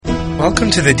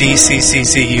Welcome to the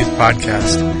DCCC Youth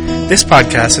Podcast. This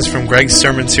podcast is from Greg's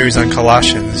sermon series on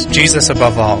Colossians, Jesus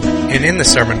Above All. And in the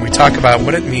sermon, we talk about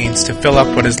what it means to fill up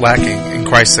what is lacking in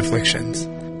Christ's afflictions.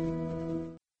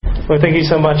 Well, thank you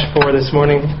so much for this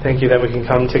morning. Thank you that we can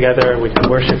come together, we can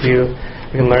worship you,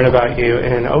 we can learn about you,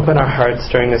 and open our hearts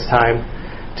during this time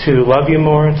to love you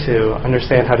more, to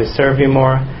understand how to serve you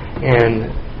more,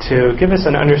 and to give us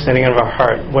an understanding of our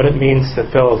heart, what it means to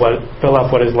fill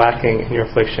up what is lacking in your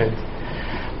affliction.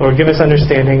 Lord, give us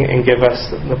understanding and give us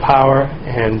the power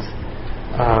and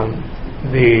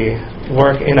the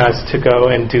work in us to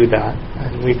go and do that.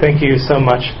 And we thank you so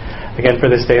much, again, for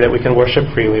this day that we can worship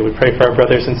freely. We pray for our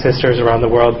brothers and sisters around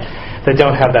the world that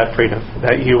don't have that freedom,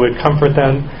 that you would comfort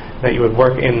them, that you would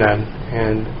work in them.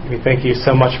 And we thank you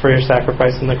so much for your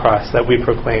sacrifice on the cross that we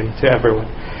proclaim to everyone.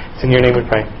 It's in your name we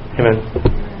pray. Amen.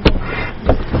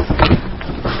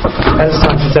 As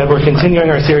Thompson said, we're continuing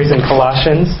our series in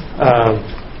Colossians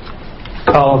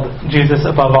called Jesus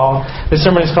Above All. This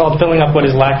sermon is called Filling Up What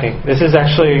Is Lacking. This is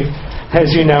actually,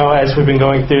 as you know, as we've been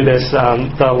going through this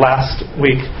the last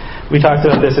week, we talked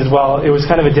about this as well. It was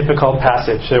kind of a difficult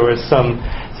passage. There was some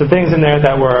things in there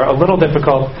that were a little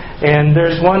difficult, and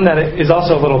there's one that is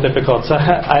also a little difficult. So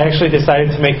I actually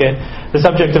decided to make it the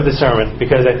subject of the sermon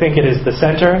because I think it is the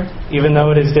center, even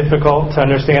though it is difficult to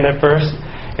understand at first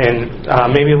and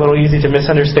maybe a little easy to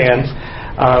misunderstand.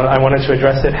 I wanted to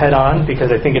address it head on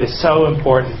because I think it is so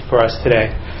important for us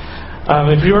today.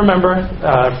 If you remember,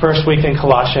 first week in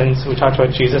Colossians, we talked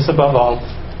about Jesus above all.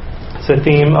 It's the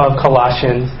theme of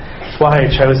Colossians. That's why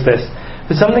I chose this.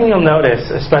 But something you'll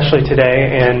notice, especially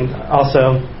today and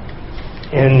also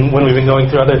when we've been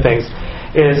going through other things,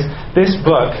 is this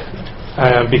book,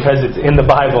 because it's in the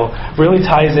Bible, really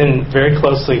ties in very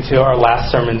closely to our last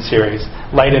sermon series,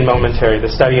 Light and Momentary, the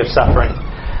study of suffering.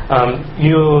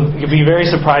 You'll be very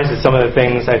surprised at some of the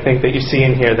things I think that you see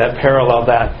in here that parallel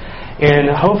that.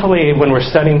 And hopefully when we're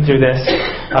studying through this,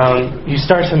 you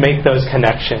start to make those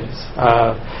connections.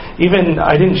 Even,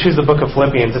 I didn't choose the book of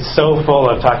Philippians. It's so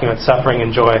full of talking about suffering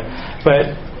and joy.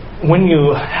 But when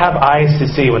you have eyes to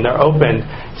see, when they're open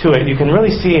to it, you can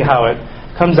really see how it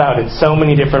comes out in so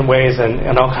many different ways and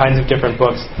all kinds of different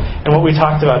books. And what we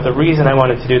talked about, the reason I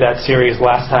wanted to do that series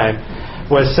last time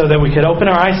was so that we could open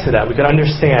our eyes to that. We could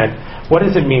understand, what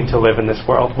does it mean to live in this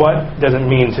world? What does it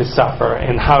mean to suffer?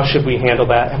 And how should we handle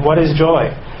that? And what is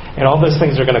joy? And all those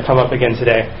things are going to come up again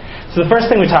today. So the first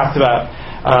thing we talked about,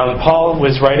 Paul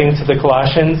was writing to the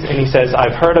Colossians, and he says,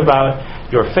 I've heard about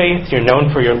your faith. You're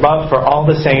known for your love for all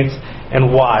the saints.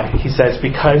 And why? He says,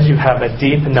 because you have a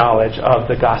deep knowledge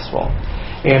of the gospel.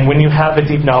 And when you have a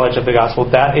deep knowledge of the gospel,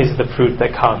 that is the fruit that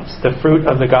comes. The fruit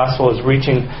of the gospel is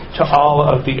reaching to all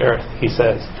of the earth, he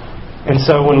says. And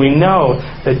so when we know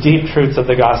the deep truths of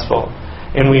the gospel,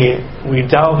 and we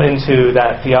delve into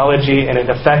that theology and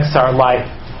it affects our life,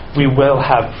 we will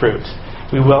have fruit.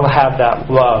 We will have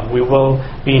that love. We will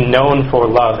be known for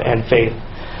love and faith.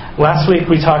 Last week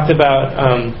we talked about,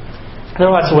 there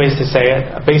are lots of ways to say it.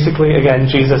 Basically, again,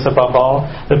 Jesus above all,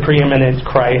 the preeminent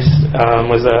Christ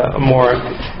was a more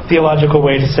theological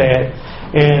way to say it.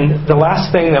 And the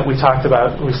last thing that we talked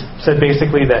about, we said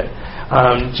basically that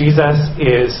Jesus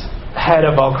is head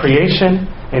of all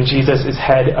creation and Jesus is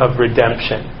head of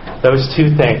redemption. Those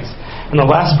two things. And the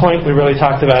last point we really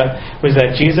talked about was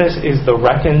that Jesus is the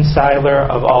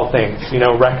reconciler of all things. You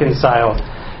know, reconcile.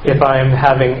 If I'm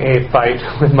having a fight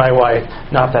with my wife,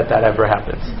 not that ever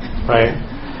happens, right?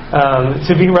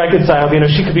 To be reconciled, you know,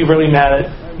 she could be really mad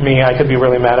at me, I could be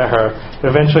really mad at her, but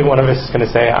eventually one of us is going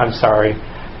to say, I'm sorry,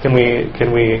 can we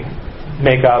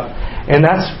make up? And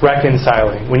that's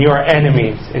reconciling, when you are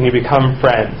enemies and you become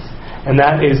friends. And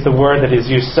that is the word that is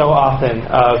used so often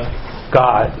of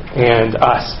God and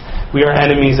us. We are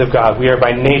enemies of God. We are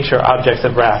by nature objects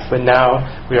of wrath, but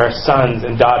now we are sons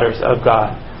and daughters of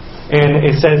God. And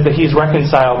it says that He's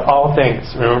reconciled all things.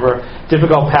 Remember,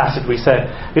 difficult passage we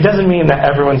said. It doesn't mean that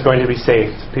everyone's going to be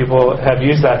saved. People have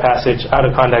used that passage out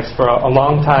of context for a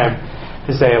long time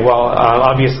to say, well,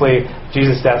 obviously,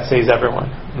 Jesus' death saves everyone.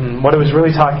 What it was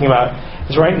really talking about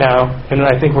is right now, and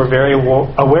I think we're very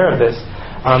aware of this,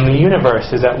 the universe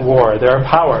is at war. There are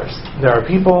powers. There are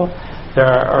people.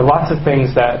 There are lots of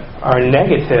things that are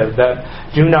negative that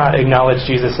do not acknowledge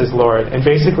Jesus as Lord. And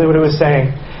basically what it was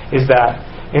saying is that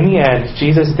in the end,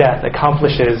 Jesus' death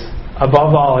accomplishes,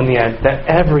 above all in the end, that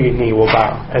every knee will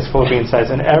bow, as Philippians says,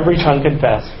 and every tongue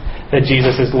confess that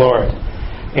Jesus is Lord.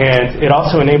 And it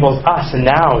also enables us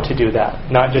now to do that,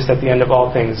 not just at the end of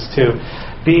all things, to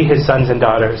be His sons and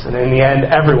daughters. And in the end,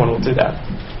 everyone will do that.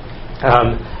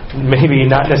 Maybe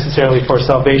not necessarily for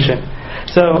salvation.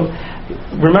 So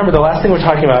remember, the last thing we're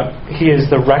talking about, He is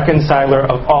the reconciler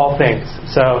of all things.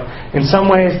 So in some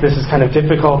ways, this is kind of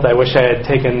difficult. I wish I had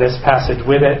taken this passage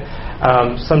with it.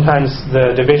 Sometimes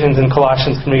the divisions in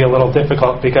Colossians can be a little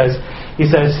difficult because he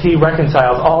says He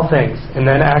reconciles all things. And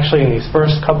then actually in these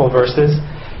first couple verses,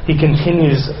 he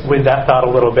continues with that thought a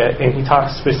little bit, and he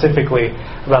talks specifically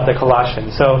about the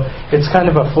Colossians. So it's kind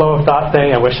of a flow of thought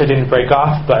thing. I wish I didn't break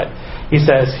off, but he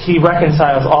says He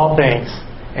reconciles all things,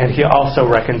 and He also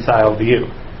reconciled you.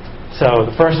 So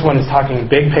the first one is talking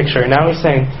big picture. Now he's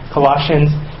saying,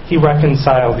 Colossians, He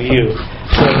reconciled you.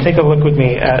 So take a look with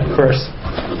me at verse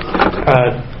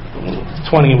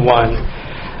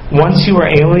 21. Once you were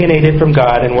alienated from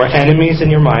God and were enemies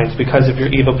in your minds because of your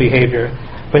evil behavior,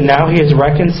 but now He has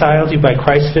reconciled you by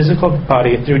Christ's physical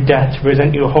body through death to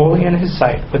present you holy in His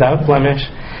sight, without blemish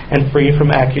and free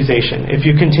from accusation, if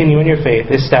you continue in your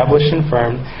faith, established and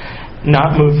firm,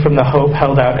 not moved from the hope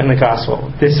held out in the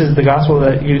gospel. This is the gospel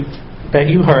that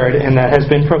you heard and that has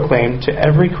been proclaimed to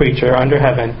every creature under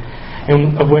heaven,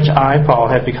 and of which I, Paul,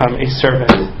 have become a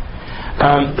servant.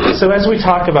 So as we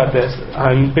talk about this,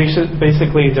 I'm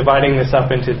basically dividing this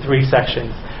up into three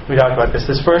sections. We talk about this.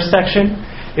 This first section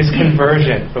is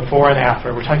conversion, before and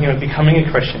after. We're talking about becoming a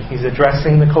Christian. He's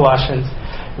addressing the Colossians,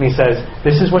 and he says,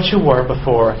 this is what you were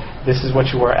before, this is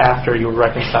what you were after you were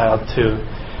reconciled to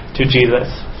Jesus.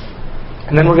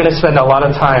 And then we're going to spend a lot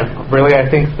of time, really I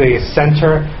think the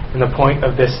center and the point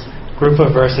of this group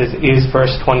of verses is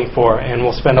verse 24, and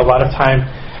we'll spend a lot of time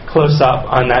close up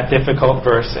on that difficult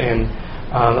verse, and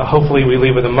hopefully we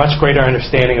leave with a much greater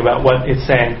understanding about what it's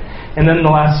saying. And then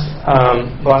the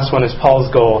last one is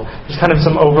Paul's goal. There's kind of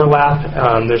some overlap.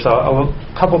 There's a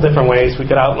couple different ways we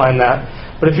could outline that.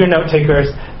 But if you're note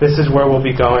takers, this is where we'll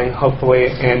be going,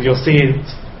 hopefully. And you'll see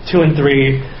 2 and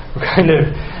 3 kind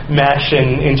of mesh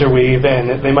and interweave,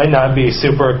 and they might not be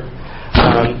super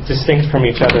distinct from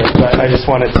each other. But I just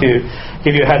wanted to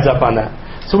give you a heads up on that.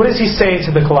 So what does he say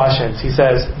to the Colossians? He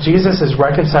says, Jesus is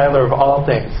reconciler of all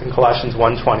things in Colossians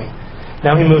 1:20.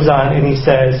 Now he moves on and he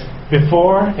says,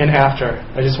 before and after.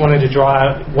 I just wanted to draw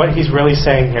out what he's really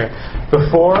saying here.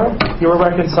 Before you were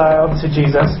reconciled to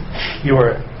Jesus, you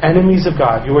were enemies of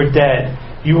God. You were dead.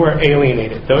 You were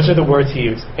alienated. Those are the words he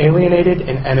used. Alienated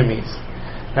and enemies.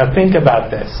 Now think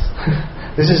about this.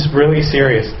 This is really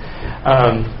serious.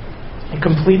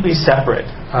 Completely separate.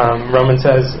 Romans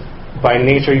says, by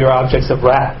nature you're objects of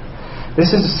wrath.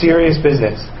 This is serious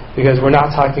business, because we're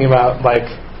not talking about like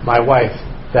my wife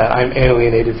that I'm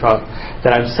alienated from,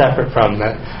 that I'm separate from,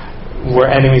 that we're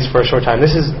enemies for a short time.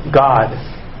 This is God,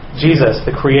 Jesus,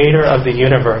 the creator of the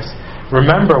universe.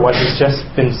 Remember what has just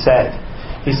been said.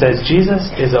 He says Jesus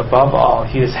is above all.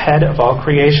 He is head of all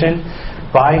creation.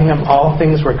 By Him all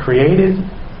things were created,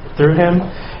 through Him,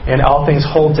 and all things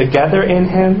hold together in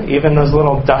Him, even those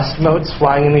little dust motes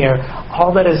flying in the air.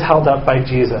 All that is held up by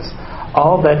Jesus.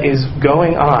 All that is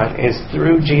going on is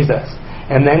through Jesus.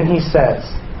 And then He says,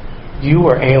 you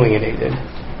were alienated.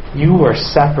 You were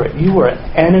separate. You were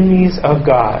enemies of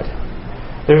God.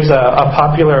 There's a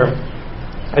popular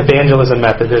evangelism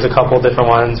method. There's a couple different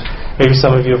ones. Maybe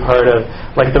some of you have heard of,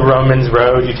 like the Romans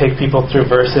Road. You take people through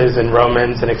verses in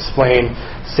Romans and explain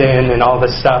sin and all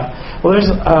this stuff. Well, there's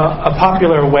a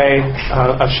popular way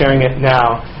of sharing it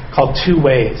now called 2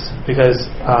 ways, because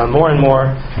more and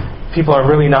more people are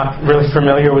really not really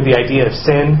familiar with the idea of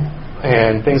sin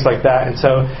and things like that. And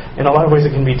so in a lot of ways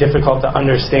it can be difficult to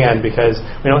understand because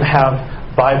we don't have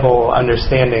Bible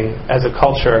understanding as a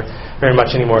culture very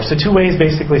much anymore. So 2 ways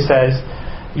basically says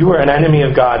you were an enemy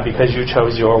of God because you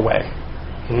chose your way,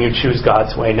 and you choose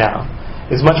God's way now.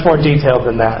 It's much more detailed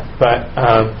than that, but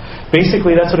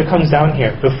basically that's what it comes down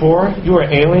here. Before, you were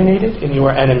alienated and you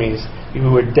were enemies.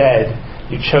 You were dead.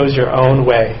 You chose your own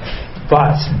way.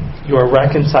 But you are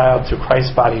reconciled to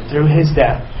Christ's body through His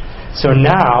death. So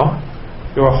now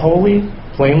you are holy,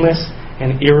 blameless,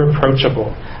 and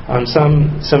irreproachable.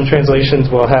 Some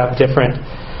translations will have different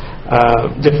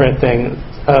things.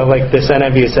 Like this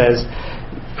NIV says,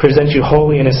 present you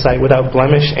holy in His sight, without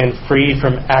blemish and free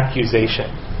from accusation.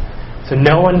 So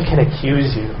no one can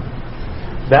accuse you.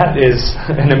 That is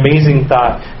an amazing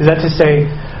thought. Is that to say,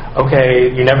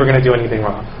 okay, you're never going to do anything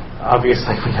wrong?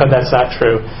 Obviously, we know that's not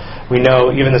true. We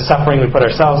know even the suffering we put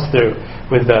ourselves through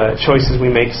with the choices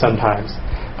we make sometimes.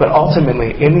 But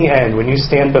ultimately, in the end, when you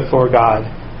stand before God,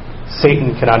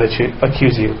 Satan cannot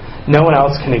accuse you. No one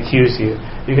else can accuse you.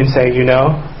 You can say,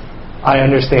 I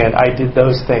understand. I did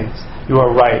those things. You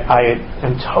are right. I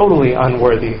am totally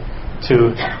unworthy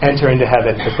to enter into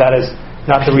heaven. But that is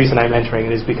not the reason I'm entering.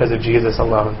 It is because of Jesus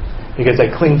alone. Because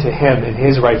I cling to Him and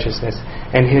His righteousness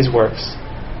and His works.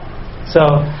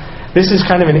 So this is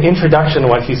kind of an introduction to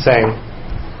what he's saying.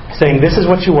 Saying, this is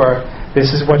what you were,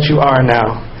 this is what you are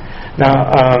now.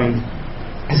 Now,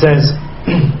 it says,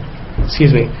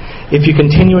 excuse me, if you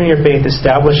continue in your faith,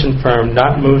 established and firm,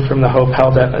 not moved from the hope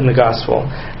held in the gospel.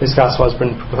 This gospel has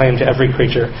been proclaimed to every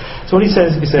creature. So what he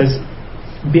says,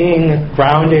 being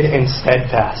grounded and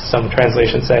steadfast, some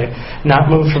translations say,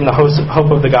 not moved from the hope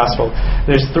of the gospel.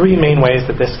 There's three main ways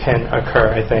that this can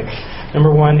occur, I think.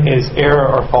 Number one is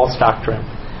error or false doctrine.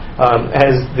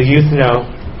 As the youth know,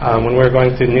 when we were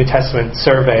going through the New Testament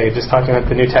survey, just talking about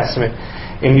the New Testament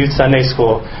in Youth Sunday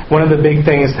School, one of the big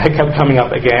things that kept coming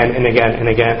up again and again and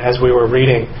again as we were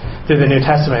reading through the New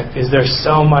Testament is there's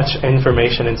so much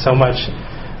information and so much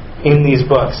in these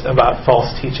books about false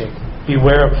teaching.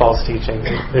 Beware of false teaching.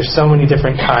 There's so many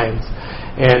different kinds.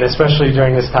 And especially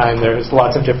during this time, there's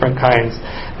lots of different kinds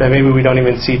that maybe we don't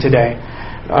even see today.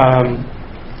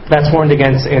 That's warned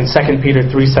against in 2 Peter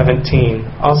 3:17.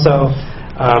 Also,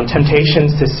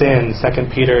 temptations to sin, 2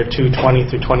 Peter 2:20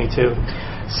 through 22.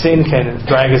 Sin can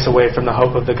drag us away from the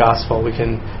hope of the gospel. We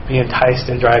can be enticed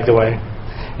and dragged away.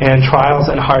 And trials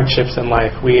and hardships in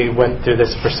life. We went through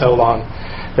this for so long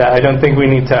that I don't think we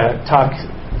need to talk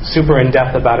super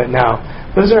in-depth about it now.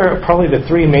 Those are probably the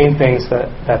three main things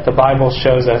that the Bible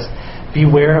shows us.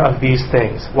 Beware of these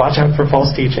things. Watch out for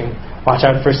false teaching. Watch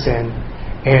out for sin.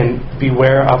 And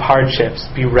beware of hardships.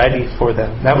 Be ready for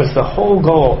them. That was the whole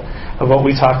goal of what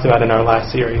we talked about in our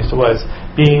last series, was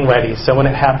being ready. So when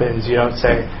it happens, you don't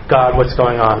say, God, what's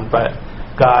going on? But,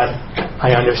 God,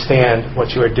 I understand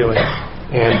what you are doing.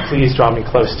 And please draw me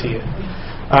close to you.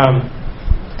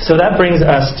 So that brings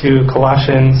us to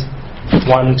Colossians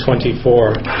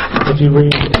 1:24. If you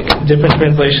read, different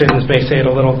translations may say it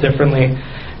a little differently.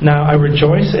 Now I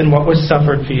rejoice in what was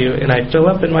suffered for you, and I fill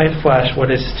up in my flesh what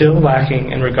is still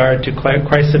lacking in regard to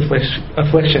Christ's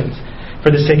afflictions for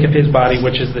the sake of his body,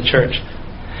 which is the church.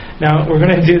 Now, we're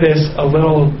going to do this a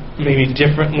little maybe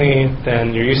differently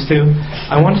than you're used to.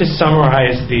 I want to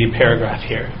summarize the paragraph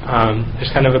here.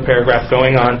 There's kind of a paragraph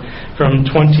going on from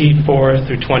 24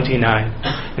 through 29.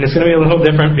 And it's going to be a little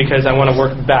different because I want to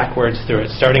work backwards through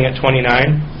it, starting at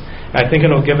 29. I think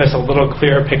it'll give us a little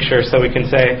clearer picture so we can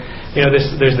say,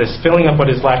 there's this filling up what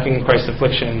is lacking in Christ's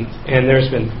affliction, and there's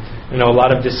been a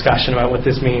lot of discussion about what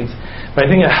this means. But I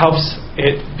think it helps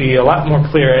it be a lot more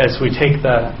clear as we take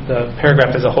the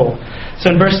paragraph as a whole.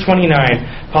 So in verse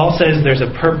 29, Paul says there's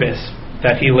a purpose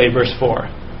that he labors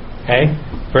for. Okay?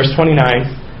 Verse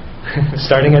 29,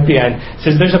 starting at the end,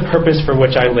 says there's a purpose for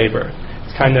which I labor.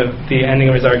 It's kind of the ending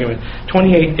of his argument.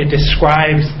 28, it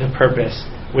describes the purpose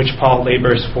which Paul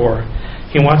labors for.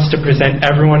 He wants to present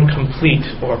everyone complete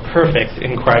or perfect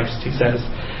in Christ, he says.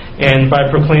 And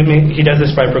he does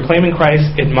this by proclaiming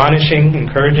Christ, admonishing,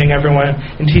 encouraging everyone,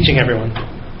 and teaching everyone.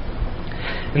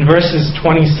 In verses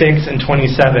 26 and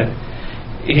 27,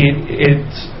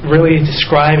 it's really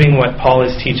describing what Paul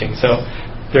is teaching. So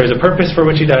there's a purpose for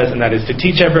which he does, and that is to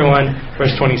teach everyone.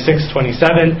 Verse 26,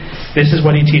 27, this is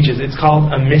what he teaches. It's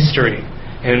called a mystery.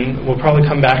 And we'll probably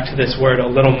come back to this word a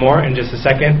little more in just a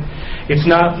second. It's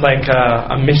not like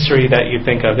a mystery that you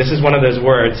think of. This is one of those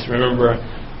words, remember,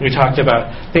 we talked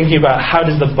about thinking about how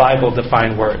does the Bible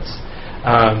define words,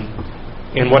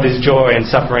 and what is joy and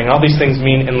suffering. All these things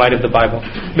mean in light of the Bible.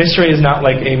 Mystery is not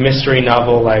like a mystery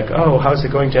novel like, oh, how's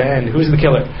it going to end? Who's the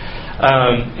killer?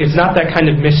 It's not that kind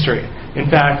of mystery. In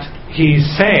fact, he's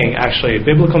saying, actually,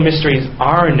 biblical mysteries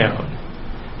are known.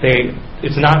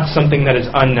 It's not something that is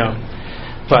unknown.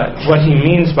 But what he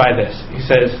means by this, he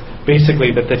says,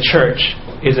 basically, that the church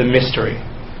is a mystery.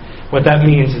 What that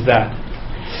means is that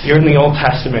you're in the Old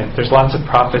Testament. There's lots of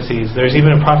prophecies. There's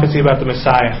even a prophecy about the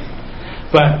Messiah.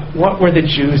 But what were the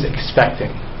Jews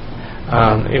expecting?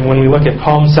 And when we look at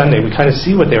Palm Sunday, we kind of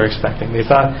see what they were expecting. They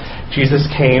thought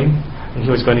Jesus came, and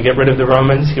he was going to get rid of the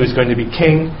Romans. He was going to be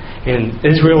king, and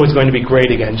Israel was going to be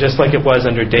great again, just like it was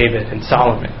under David and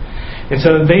Solomon. And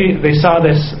so they saw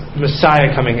this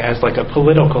Messiah coming as like a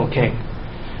political king.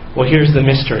 Well, here's the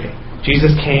mystery.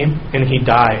 Jesus came, and he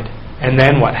died. And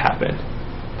then what happened?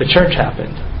 The church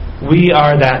happened. We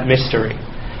are that mystery.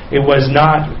 It was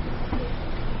not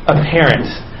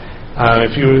apparent.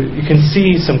 If you can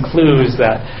see some clues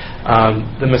that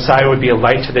the Messiah would be a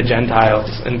light to the Gentiles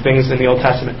and things in the Old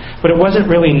Testament, but it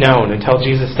wasn't really known until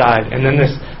Jesus died. And then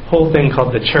this whole thing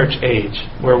called the church age,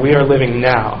 where we are living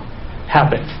now,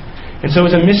 happened. And so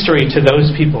it was a mystery to those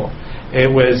people. It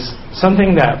was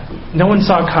something that no one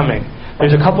saw coming.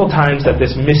 There's a couple times that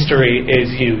this mystery is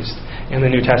used in the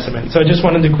New Testament. So I just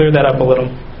wanted to clear that up a little.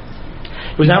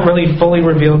 It was not really fully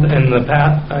revealed in the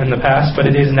past, but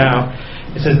it is now.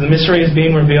 It says the mystery is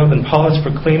being revealed, and Paul is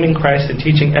proclaiming Christ and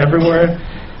teaching everywhere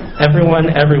everyone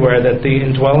everywhere that the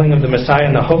indwelling of the Messiah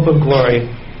and the hope of glory,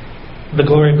 the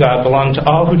glory of God, belong to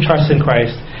all who trust in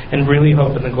Christ and really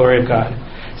hope in the glory of God.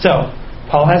 So,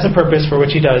 Paul has a purpose for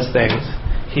which he does things.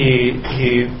 He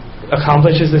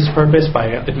accomplishes this purpose by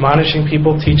admonishing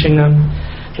people, teaching them.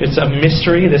 It's a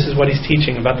mystery. This is what he's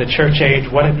teaching about the church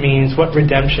age, what it means, what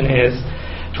redemption is.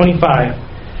 25,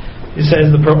 he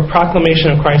says, the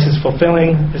proclamation of Christ is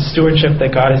fulfilling the stewardship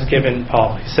that God has given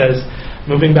Paul. He says,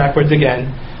 moving backwards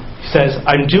again, he says,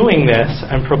 I'm doing this,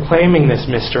 I'm proclaiming this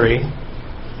mystery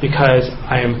because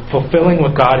I am fulfilling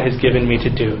what God has given me to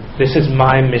do. This is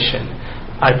my mission.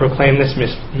 I proclaim this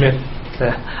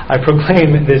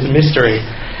mystery,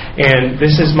 and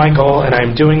this is my goal, and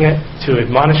I'm doing it to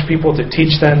admonish people, to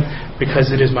teach them, because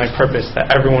it is my purpose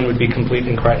that everyone would be complete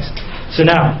in Christ. So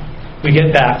now, we get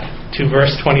back to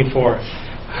verse 24.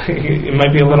 It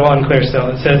might be a little unclear still.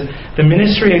 It says, the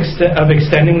ministry of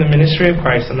extending the ministry of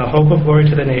Christ and the hope of glory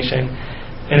to the nation,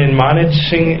 and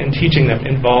admonishing and teaching them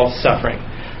involves suffering.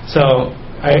 So,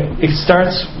 it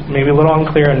starts maybe a little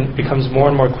unclear and becomes more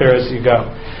and more clear as you go.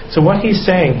 So what he's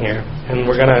saying here, and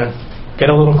we're going to get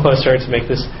a little closer to make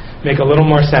this make a little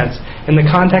more sense. In the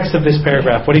context of this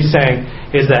paragraph, what he's saying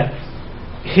is that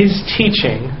his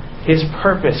teaching, his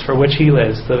purpose for which he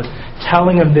lives, the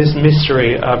telling of this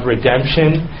mystery of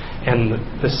redemption and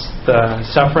the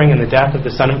suffering and the death of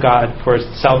the Son of God for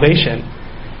salvation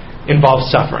involves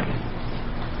suffering.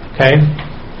 Okay?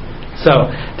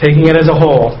 So, taking it as a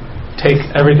whole, take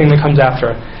everything that comes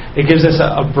after. It gives us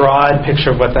a broad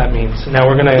picture of what that means. Now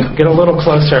we're going to get a little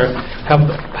closer,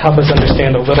 help us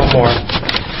understand a little more.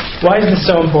 Why is this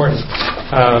so important?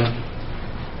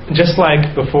 Just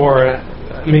like before,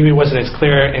 maybe it wasn't as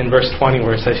clear in verse 20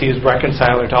 where it says he is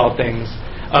reconciler to all things,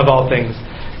 of all things.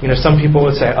 You know, some people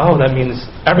would say, oh, that means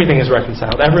everything is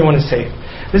reconciled, everyone is saved.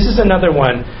 This is another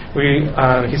one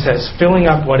where he says,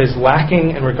 filling up what is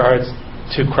lacking in regards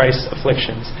to Christ's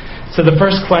afflictions. So the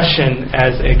first question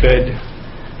as a good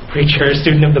preacher,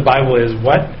 student of the Bible is,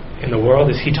 what in the world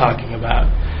is he talking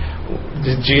about?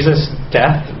 Did Jesus'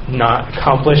 death not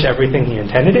accomplish everything he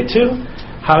intended it to?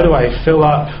 How do I fill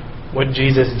up what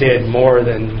Jesus did more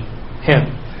than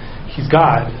him? He's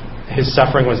God. His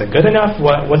suffering wasn't good enough?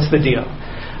 What's the deal?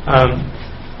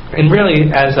 And really,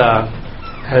 as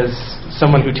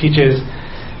someone who teaches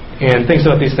and thinks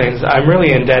about these things, I'm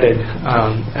really indebted,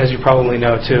 as you probably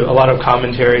know, to a lot of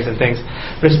commentaries and things.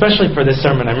 But especially for this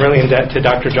sermon, I'm really in debt to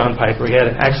Dr. John Piper. He had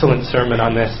an excellent sermon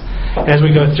on this. And as we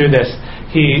go through this,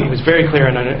 he was very clear,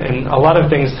 and a lot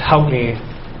of things helped me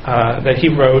that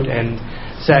he wrote and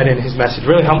said in his message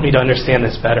really helped me to understand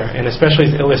this better, and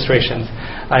especially his illustrations.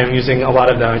 I am using a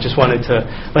lot of them. I just wanted to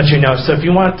let you know. So if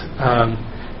you want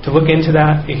to look into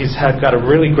that, he's got a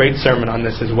really great sermon on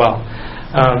this as well.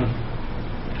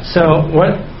 So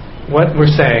what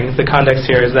we're saying, the context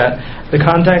here, is that the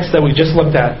context that we just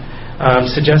looked at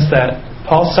suggests that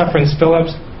Paul's sufferings fill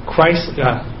up Christ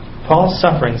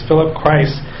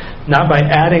not by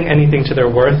adding anything to their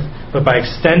worth, but by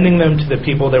extending them to the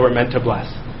people they were meant to bless.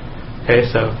 Okay,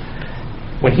 so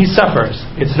when he suffers,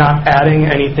 it's not adding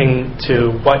anything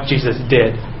to what Jesus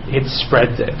did; it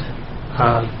spreads it.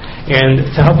 And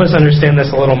to help us understand this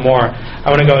a little more,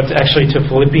 I want to go to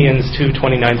Philippians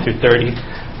 2:29 through 30.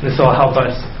 This will help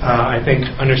us, I think,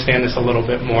 understand this a little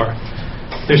bit more.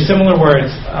 There's similar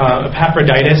words.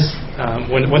 Epaphroditus,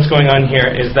 what's going on here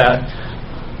is that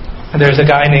there's a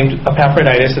guy named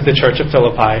Epaphroditus at the church of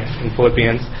Philippi in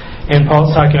Philippians, and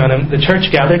Paul's talking about him. The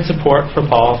church gathered support for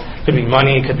Paul. Could be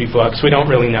money, could be books. We don't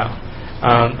really know.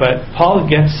 But Paul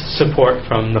gets support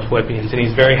from the Philippians, and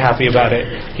he's very happy about it.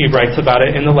 He writes about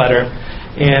it in the letter.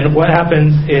 And what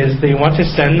happens is they want to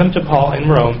send them to Paul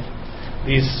in Rome,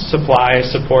 these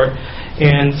supplies, support,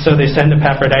 and so they send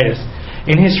Epaphroditus.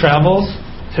 In his travels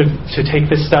to take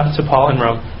this stuff to Paul in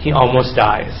Rome, he almost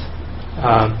dies.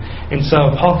 And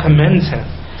so Paul commends him.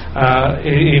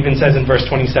 It even says in verse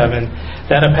 27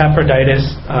 that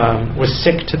Epaphroditus was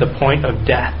sick to the point of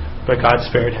death, but God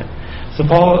spared him. So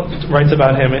Paul writes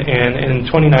about him, and in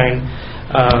 29,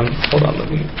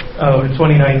 in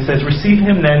 29 he says, receive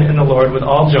him then in the Lord with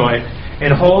all joy,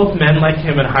 and hold men like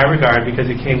him in high regard, because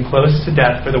he came close to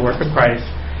death for the work of Christ,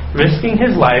 risking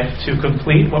his life to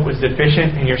complete what was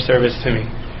deficient in your service to me.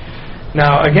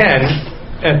 Now again,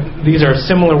 these are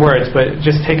similar words, but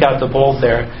just take out the bold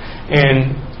there,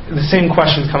 and the same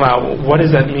questions come out. What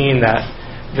does that mean that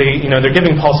they're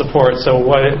giving Paul support? So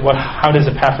how does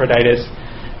Epaphroditus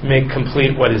make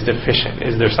complete what is deficient?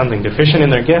 Is there something deficient in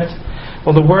their gift?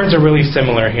 Well, the words are really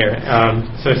similar here.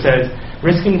 So it says,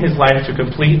 risking his life to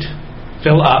complete,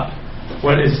 fill up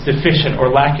what is deficient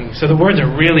or lacking. So the words are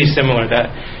really similar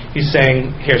that he's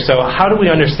saying here. So how do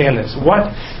we understand this?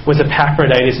 What was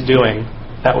Epaphroditus doing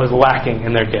that was lacking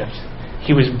in their gift?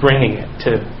 He was bringing it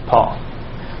to Paul.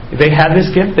 They had this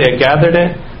gift, they had gathered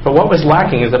it, but what was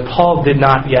lacking is that Paul did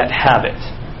not yet have it.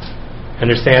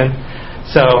 Understand?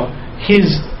 So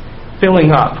his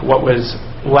filling up what was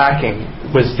lacking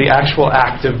was the actual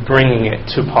act of bringing it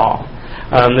to Paul.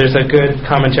 There's a good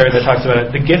commentary that talks about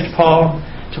it. The gift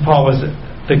to Paul was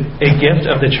a gift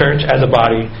of the church as a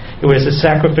body. It was a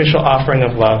sacrificial offering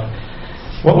of love.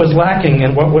 What was lacking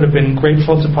and what would have been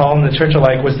grateful to Paul and the church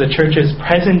alike was the church's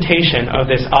presentation of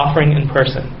this offering in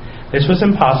person. This was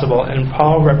impossible, and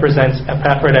Paul represents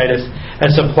Epaphroditus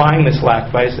as supplying this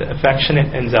lack by his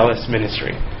affectionate and zealous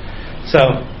ministry.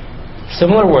 So,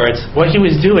 similar words, what he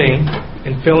was doing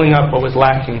in filling up what was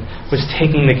lacking was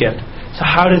taking the gift. So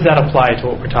how does that apply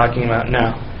to what we're talking about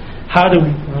now? How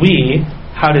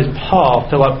does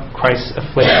Paul fill up Christ's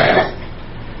affliction?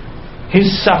 His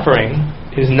suffering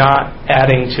is not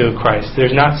adding to Christ.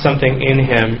 There's not something in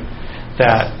him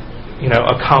that,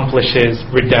 accomplishes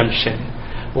redemption.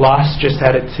 Lost just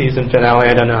had its season finale.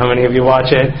 I don't know how many of you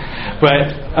watch it.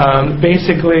 But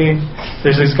basically,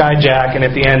 there's this guy, Jack, and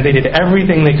at the end they did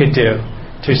everything they could do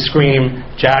to scream,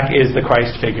 Jack is the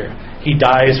Christ figure. He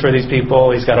dies for these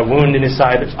people. He's got a wound in his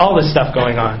side. There's all this stuff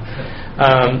going on.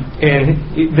 And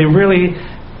they really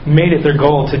made it their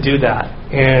goal to do that.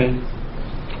 And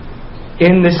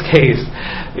in this case,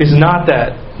 it's not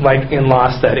that, like in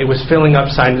Lost, that it was filling up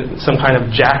some kind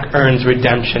of Jack earns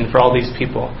redemption for all these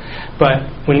people. But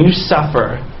when you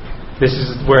suffer, this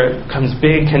is where it comes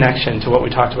big connection to what we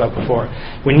talked about before.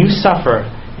 When you suffer,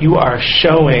 you are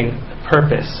showing the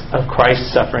purpose of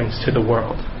Christ's sufferings to the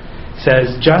world. It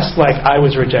says, just like I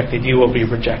was rejected, you will be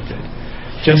rejected.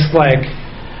 Just like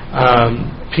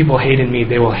people hated me,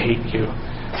 they will hate you.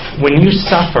 When you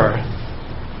suffer,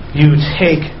 you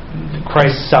take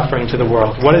Christ's suffering to the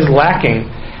world. What is lacking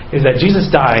is that Jesus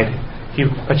died, He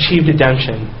achieved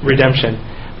redemption,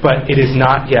 but it is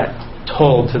not yet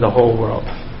told to the whole world.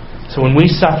 So when we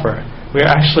suffer, we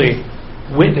are actually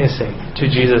witnessing to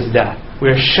Jesus' death. We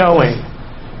are showing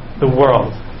the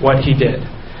world what He did.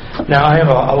 Now, I have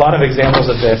a lot of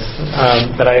examples of this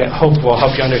that I hope will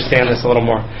help you understand this a little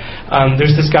more.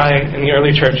 There's this guy in the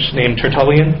early church named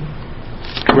Tertullian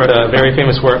who wrote a very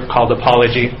famous work called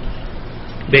Apology.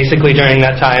 Basically, during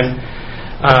that time,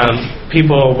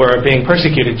 people were being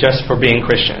persecuted just for being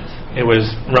Christians. It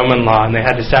was Roman law, and they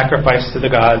had to sacrifice to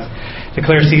the gods,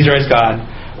 declare Caesar as God,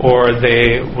 or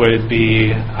they would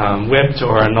be whipped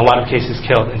or, in a lot of cases,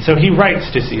 killed. And so he writes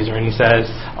to Caesar, and he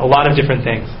says a lot of different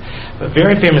things. A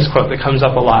very famous quote that comes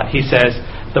up a lot. He says,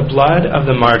 "The blood of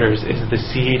the martyrs is the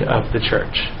seed of the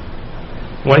church."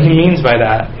 What he means by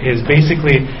that is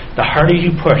basically the harder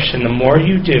you push and the more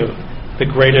you do, the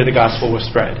greater the gospel will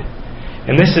spread.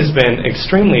 And this has been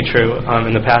extremely true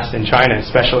in the past in China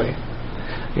especially.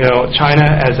 China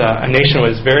as a nation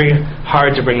was very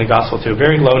hard to bring the gospel to,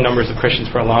 very low numbers of Christians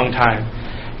for a long time,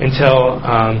 until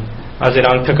Mao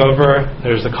Zedong took over.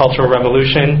 There was the Cultural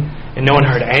Revolution, and no one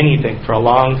heard anything for a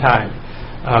long time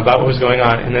about what was going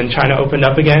on. And then China opened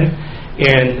up again,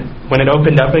 and when it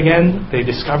opened up again, they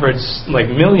discovered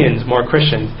millions more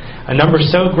Christians, a number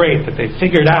so great that they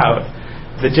figured out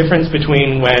the difference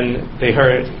between when they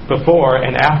heard before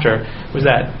and after was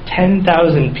that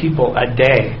 10,000 people a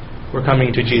day were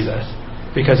coming to Jesus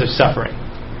because of suffering,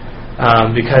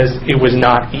 because it was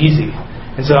not easy.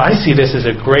 And so I see this as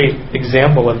a great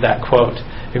example of that quote,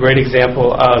 a great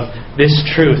example of this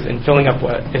truth in filling up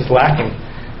what is lacking.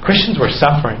 Christians were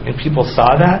suffering, and people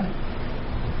saw that,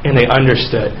 and they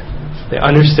understood. They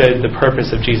understood the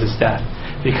purpose of Jesus' death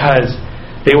because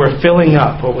they were filling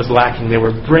up what was lacking. They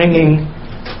were bringing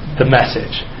the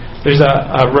message. There's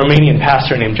a Romanian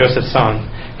pastor named Joseph Song.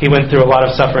 He went through a lot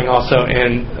of suffering also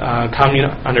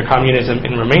under communism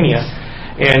in Romania,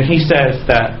 and he says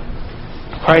that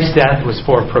Christ's death was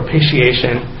for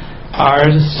propitiation.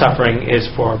 Our suffering is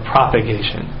for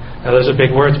propagation. Now those are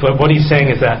big words, but what he's saying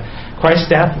is that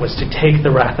Christ's death was to take the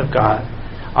wrath of God.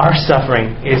 Our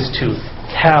suffering is to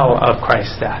tell of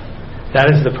Christ's death.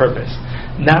 That is the purpose.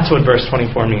 And that's what verse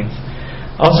 24 means.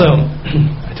 Also,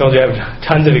 I told you I have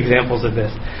tons of examples of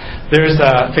this. There's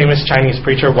a famous Chinese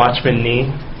preacher, Watchman Nee.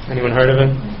 Anyone heard of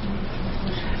him?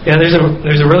 Yeah, there's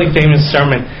a really famous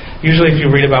sermon. Usually if you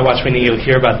read about Watchman Nee, you'll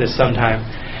hear about this sometime.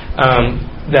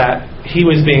 That he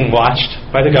was being watched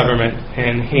by the government,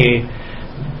 and he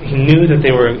knew that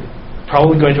they were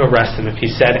probably going to arrest him if he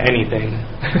said anything,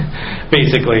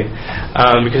 basically,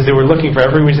 because they were looking for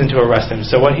every reason to arrest him.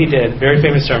 So what he did, very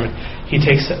famous sermon, he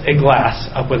takes a glass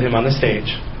up with him on the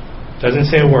stage, doesn't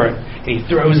say a word, and he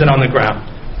throws it on the ground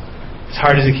as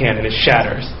hard as he can, and it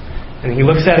shatters. And he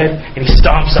looks at it, and he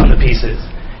stomps on the pieces.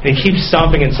 And he keeps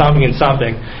stomping and stomping and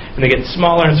stomping, and they get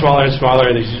smaller and smaller and smaller.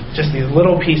 There's just these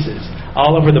little pieces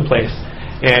all over the place.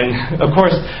 And, of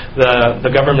course,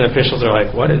 the government officials are like,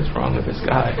 what is wrong with this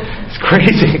guy? It's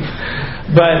crazy.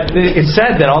 But it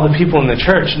said that all the people in the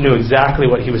church knew exactly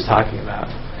what he was talking about.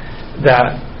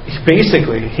 That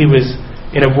basically he was,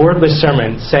 in a wordless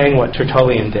sermon, saying what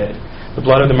Tertullian did. The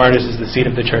blood of the martyrs is the seed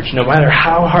of the church. No matter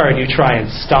how hard you try and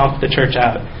stomp the church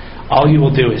out, all you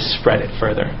will do is spread it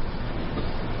further.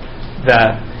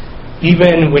 That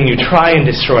even when you try and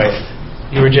destroy it,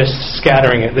 you were just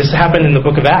scattering it. This happened in the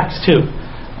book of Acts, too.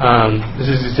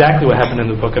 This is exactly what happened in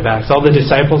the book of Acts. All the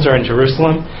disciples are in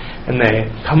Jerusalem, and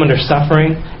they come under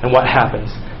suffering, and what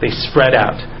happens? They spread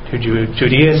out to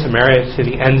Judea, Samaria, to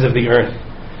the ends of the earth,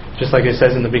 just like it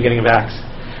says in the beginning of Acts.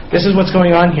 This is what's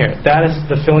going on here. That is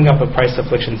the filling up of Christ's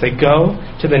afflictions. They go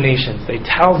to the nations. They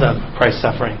tell them Christ's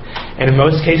suffering. And in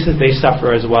most cases, they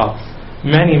suffer as well.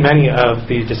 Many, many of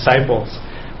the disciples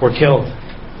were killed.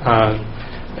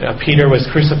 Peter was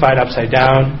crucified upside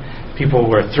down. People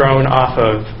were thrown off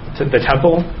of the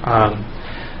temple.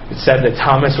 It said that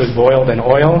Thomas was boiled in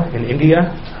oil in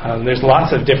India. There's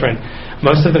lots of different...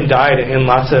 Most of them died in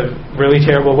lots of really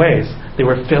terrible ways. They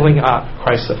were filling up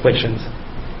Christ's afflictions.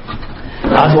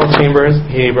 Oswald Chambers,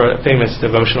 he wrote a famous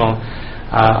devotional,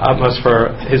 Utmost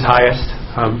for His Highest.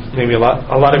 Maybe a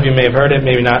lot of you may have heard it,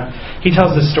 maybe not. He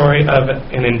tells the story of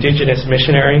an indigenous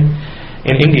missionary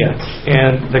in India.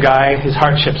 And the guy, his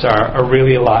hardships are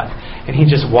really a lot. And he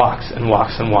just walks and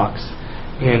walks and walks.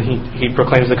 And he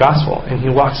proclaims the gospel. And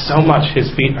he walks so much, his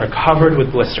feet are covered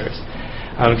with blisters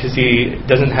because he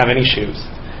doesn't have any shoes.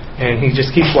 And he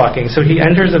just keeps walking. So he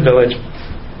enters a village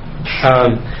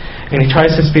and he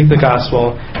tries to speak the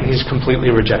gospel, and he's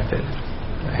completely rejected.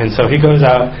 And so he goes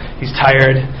out, he's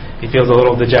tired, he feels a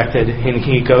little dejected, and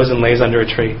he goes and lays under a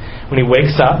tree. When he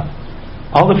wakes up,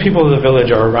 all the people of the village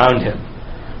are around him.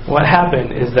 What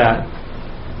happened is that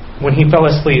when he fell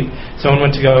asleep, someone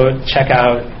went to go check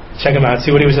him out,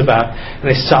 see what he was about, and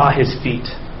they saw his feet.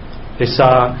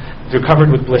 They're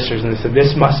covered with blisters, and they said,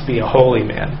 this must be a holy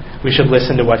man. We should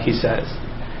listen to what he says.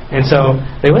 And so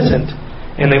they listened.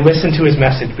 And they listened to his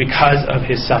message because of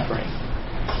his suffering.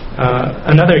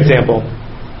 Another example,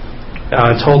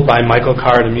 told by Michael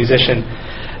Card, a musician.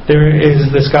 There is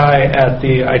this guy at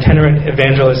the Itinerant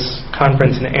Evangelist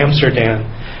Conference in Amsterdam.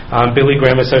 Billy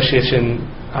Graham Association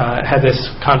had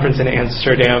this conference in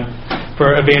Amsterdam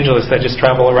for evangelists that just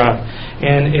travel around.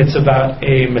 And it's about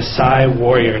a Maasai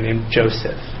warrior named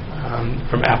Joseph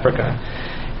from Africa.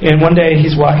 And one day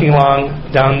he's walking along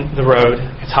down the road,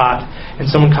 it's hot, and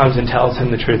someone comes and tells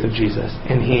him the truth of Jesus,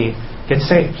 and he gets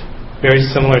saved. Very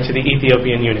similar to the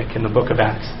Ethiopian eunuch in the book of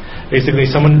Acts. Basically,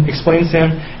 someone explains to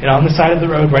him, and on the side of the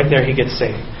road, right there, he gets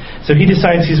saved. So he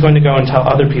decides he's going to go and tell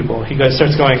other people. He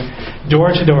starts going door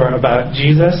to door about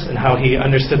Jesus and how he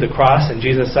understood the cross and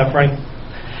Jesus' suffering.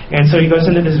 And so he goes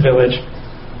into this village,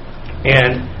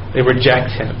 and they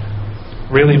reject him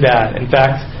really bad. In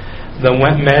fact, the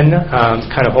men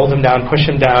kind of hold him down, push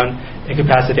him down,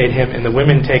 incapacitate him, and the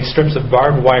women take strips of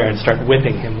barbed wire and start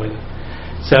whipping him with it.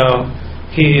 So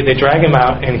they drag him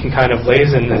out, and he kind of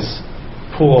lays in this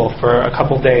pool for a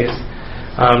couple days,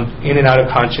 in and out of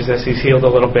consciousness. He's healed a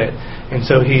little bit. And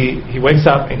so he wakes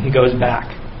up, and he goes back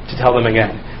to tell them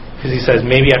again. Because he says,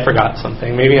 maybe I forgot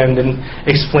something. Maybe I didn't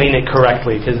explain it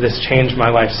correctly because this changed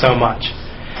my life so much.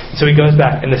 So he goes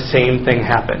back, and the same thing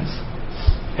happens.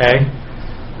 Okay?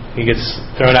 He gets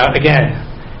thrown out again.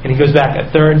 And he goes back a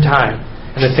third time,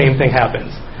 and the same thing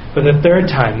happens. But the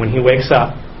third time, when he wakes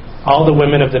up, all the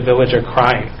women of the village are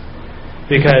crying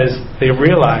because they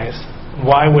realize,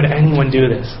 why would anyone do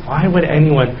this? Why would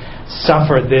anyone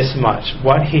suffer this much?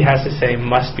 What he has to say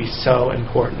must be so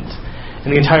important.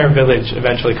 And the entire village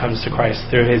eventually comes to Christ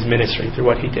through his ministry, through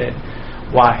what he did.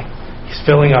 Why? He's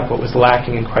filling up what was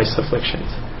lacking in Christ's afflictions.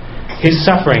 His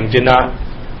suffering did not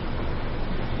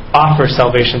offer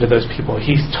salvation to those people.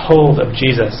 He's told of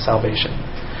Jesus' salvation.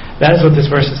 That is what this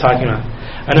verse is talking about.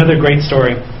 Another great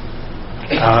story,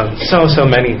 so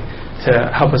many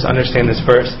to help us understand this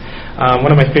verse.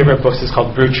 One of my favorite books is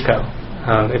called Bruchko.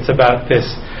 It's about this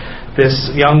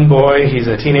young boy. He's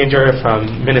a teenager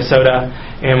from Minnesota,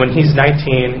 and when he's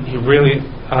 19, he really,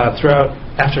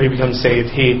 after he becomes saved,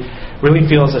 he really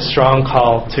feels a strong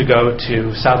call to go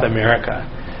to South America.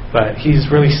 But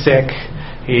he's really sick.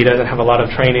 He doesn't have a lot of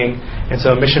training, and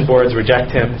so mission boards reject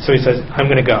him. So he says, I'm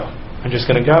going to go. I'm just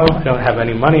going to go. I don't have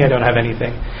any money. I don't have anything.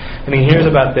 And he hears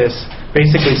about this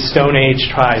basically Stone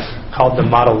Age tribe called the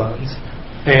Modelones.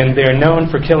 And they're known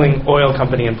for killing oil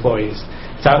company employees.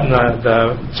 It's out in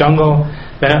the jungle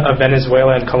of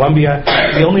Venezuela and Colombia.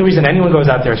 The only reason anyone goes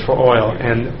out there is for oil.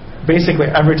 And basically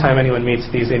every time anyone meets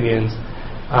these Indians,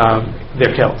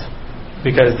 they're killed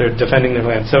because they're defending their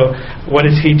land. So what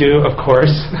does he do? Of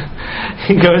course,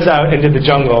 he goes out into the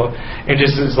jungle and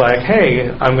just is like,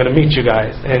 hey, I'm going to meet you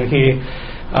guys. And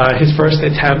his first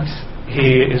attempt,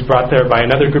 he is brought there by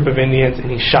another group of Indians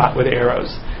and he's shot with arrows.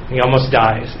 He almost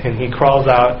dies. And he crawls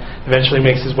out, eventually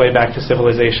makes his way back to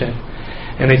civilization.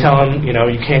 And they tell him,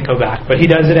 you can't go back. But he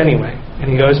does it anyway. And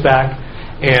he goes back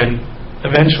and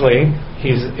eventually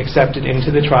he's accepted into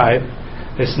the tribe.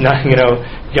 This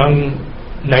young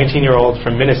 19-year-old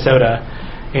from Minnesota,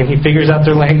 and he figures out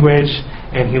their language,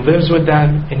 and he lives with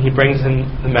them, and he brings them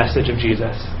the message of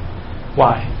Jesus.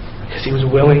 Why? Because he was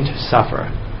willing to suffer.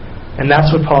 And that's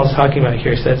what Paul's talking about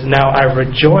here. He says, now I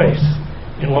rejoice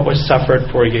in what was suffered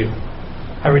for you.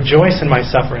 I rejoice in my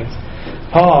sufferings.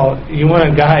 Paul, you want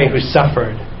a guy who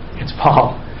suffered. It's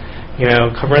Paul.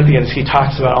 Corinthians, he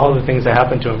talks about all the things that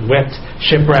happened to him. Whipped,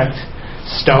 shipwrecked,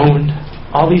 stoned,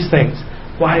 all these things.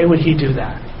 Why would he do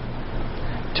that?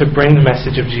 To bring the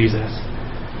message of Jesus.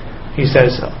 He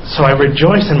says, so I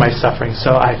rejoice in my suffering,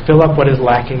 so I fill up what is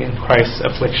lacking in Christ's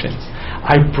afflictions.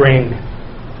 I bring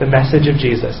the message of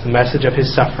Jesus, the message of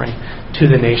his suffering, to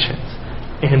the nations.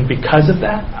 And because of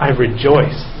that, I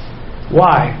rejoice.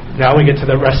 Why? Now we get to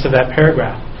the rest of that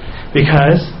paragraph.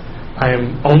 Because I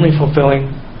am only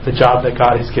fulfilling the job that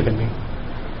God has given me.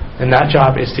 And that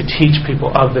job is to teach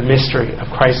people of the mystery of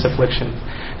Christ's affliction,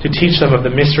 to teach them of the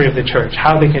mystery of the church,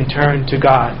 how they can turn to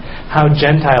God, how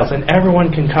Gentiles and everyone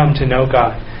can come to know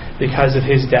God because of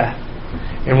his death.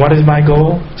 And what is my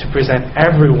goal? To present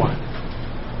everyone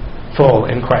full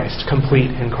in Christ, complete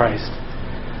in Christ.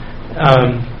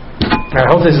 I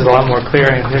hope this is a lot more clear.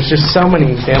 There's just so many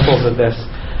examples of this.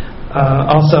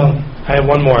 Also, I have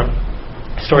one more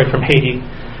story from Haiti.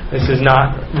 This is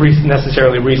not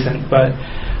necessarily recent, but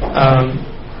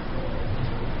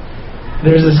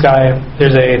there's this guy,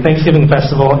 there's a Thanksgiving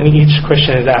festival, and each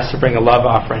Christian is asked to bring a love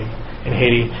offering in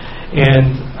Haiti.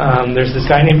 And there's this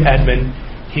guy named Edmund.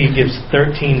 He gives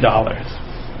 $13.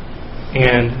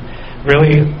 And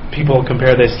really, people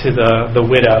compare this to the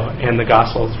widow in the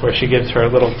Gospels, where she gives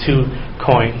her little 2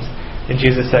 coins. And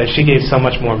Jesus says she gave so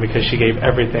much more because she gave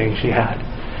everything she had.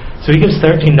 So he gives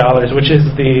 $13, which is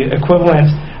the equivalent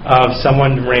of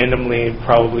someone randomly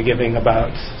probably giving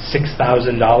about $6,000,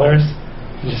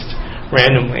 just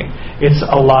randomly. It's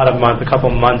a lot of a couple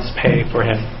months' pay for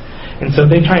him. And so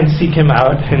they try and seek him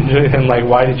out and like,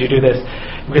 why did you do this?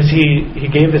 Because he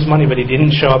gave this money, but he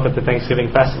didn't show up at the Thanksgiving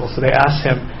festival. So they asked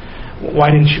him, why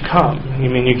didn't you come?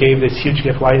 You gave this huge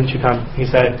gift. Why didn't you come? He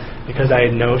said, because I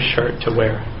had no shirt to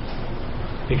wear.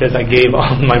 Because I gave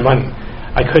all my money.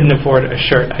 I couldn't afford a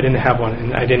shirt. I didn't have one,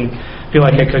 and I didn't feel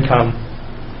like I could come.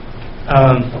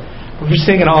 What we're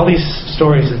seeing in all these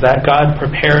stories is that God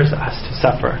prepares us to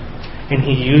suffer, and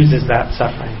he uses that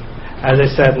suffering. As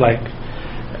I said,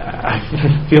 I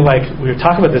feel like we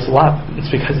talk about this a lot.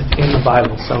 It's because it's in the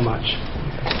Bible so much.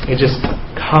 It just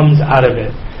comes out of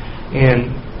it.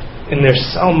 And there's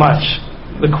so much.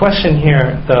 The question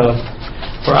here, though,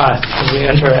 for us, as we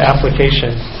enter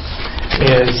application,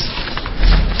 is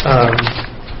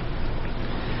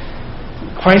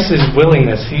Christ's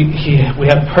willingness. We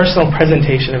have personal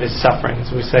presentation of his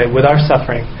sufferings. We say, with our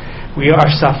suffering, we are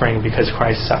suffering because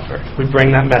Christ suffered. We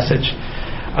bring that message.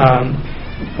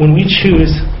 When we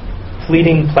choose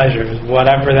fleeting pleasures,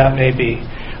 whatever that may be,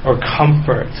 or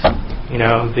comfort,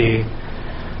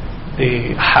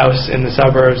 the house in the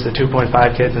suburbs, the 2.5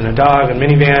 kids and a dog, a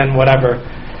minivan, whatever,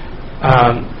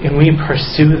 and we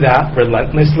pursue that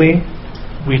relentlessly,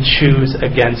 we choose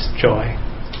against joy.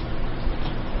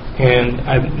 And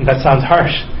that sounds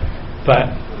harsh,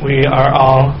 but we are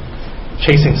all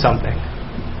chasing something.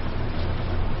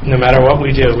 No matter what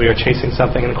we do, we are chasing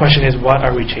something. And the question is, what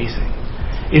are we chasing?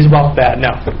 Is wealth bad?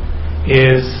 No.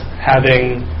 Is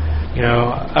having,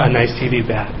 a nice TV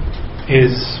bad?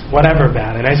 Is whatever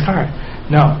bad? A nice car?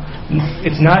 No.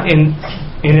 It's not in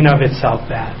and of itself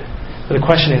bad. But the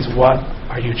question is, what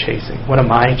are you chasing? What am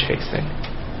I chasing?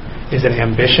 Is it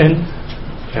ambition?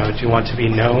 Do you want to be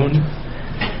known?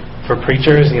 For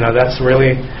preachers, that's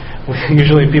really,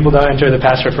 usually people don't enter the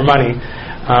pastorate for money.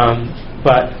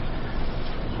 But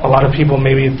a lot of people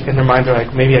maybe in their minds are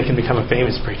like, maybe I can become a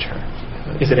famous preacher.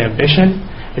 Is it ambition?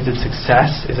 Is it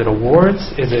success? Is it awards?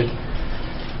 Is it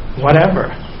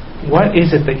whatever? What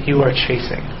is it that you are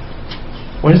chasing?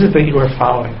 What is it that you are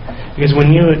following? Because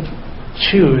when you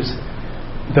choose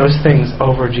those things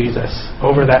over Jesus,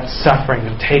 over that suffering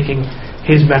of taking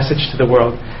his message to the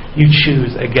world, you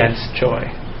choose against joy.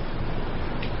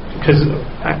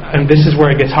 And this is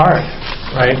where it gets hard,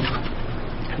 right?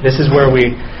 This is where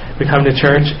we come to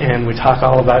church and we talk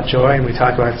all about joy, and we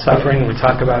talk about suffering, and we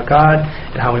talk about God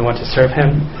and how we want to serve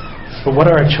Him. But what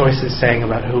are our choices saying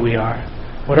about who we are?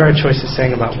 What are our choices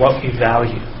saying about what we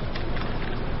value?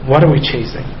 What are we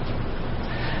chasing?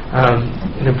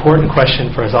 An important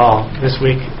question for us all this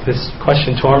week. This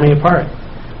question tore me apart.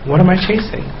 What am I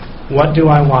chasing? What do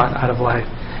I want out of life?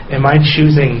 Am I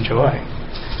choosing joy?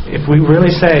 If we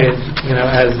really say,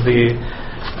 as the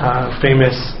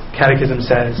famous Catechism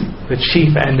says, the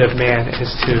chief end of man is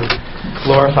to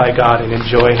glorify God and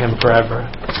enjoy Him forever.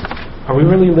 Are we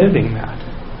really living that?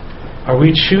 Are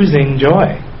we choosing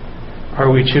joy? Are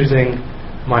we choosing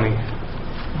money?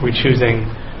 Are we choosing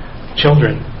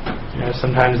children?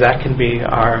 Sometimes that can be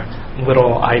our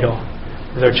little idol,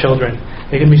 with our children.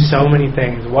 There can be so many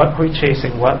things. What are we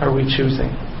chasing? What are we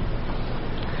choosing?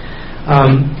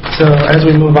 So as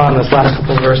we move on, this last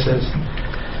couple of verses,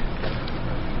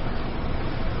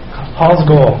 Paul's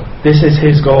goal, this is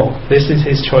his goal. This is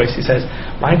his choice. He says,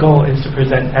 my goal is to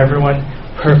present everyone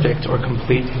perfect or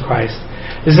complete in Christ.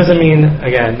 This doesn't mean,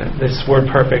 again, this word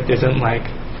perfect isn't like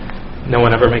no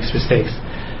one ever makes mistakes.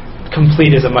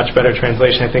 Complete is a much better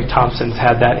translation. I think Thompson's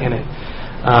had that in it.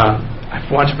 I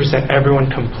want to present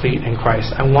everyone complete in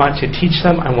Christ. I want to teach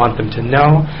them. I want them to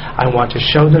know. I want to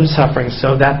show them suffering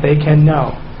so that they can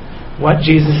know what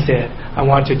Jesus did. I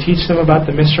want to teach them about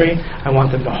the mystery. I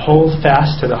want them to hold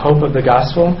fast to the hope of the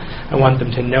gospel. I want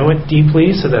them to know it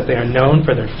deeply so that they are known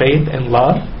for their faith and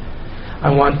love.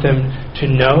 I want them to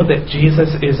know that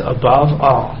Jesus is above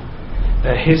all,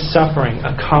 that His suffering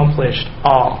accomplished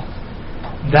all.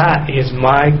 That is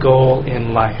my goal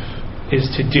in life, is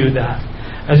to do that.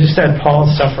 As you said, Paul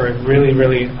suffered really,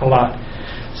 really a lot.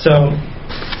 So,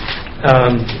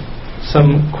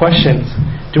 some questions.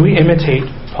 Do we imitate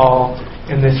Paul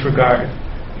in this regard?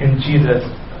 In Jesus?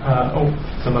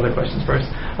 Some other questions first.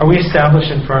 Are we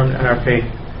established and firm in our faith?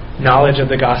 Knowledge of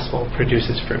the gospel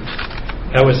produces fruit.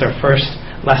 That was our first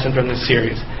lesson from this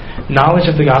series. Knowledge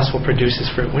of the gospel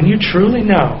produces fruit. When you truly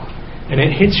know, and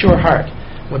it hits your heart,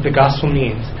 what the gospel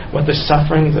means, what the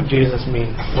sufferings of Jesus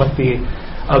mean, what the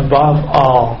above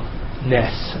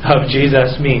all-ness of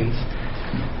Jesus means,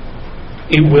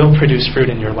 it will produce fruit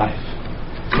in your life.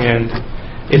 And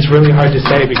it's really hard to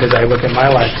say because I look at my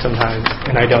life sometimes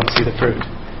and I don't see the fruit.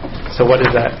 So what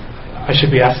is that? I should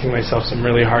be asking myself some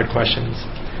really hard questions.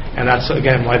 And that's,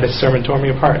 again, why this sermon tore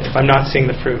me apart. If I'm not seeing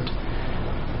the fruit,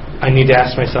 I need to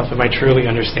ask myself, am I truly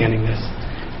understanding this?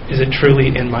 Is it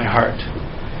truly in my heart?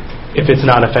 If it's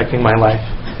not affecting my life.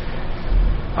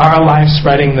 Are our lives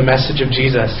spreading the message of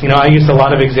Jesus? I used a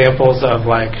lot of examples of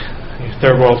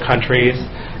third world countries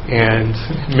and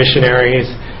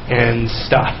missionaries and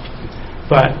stuff.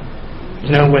 But,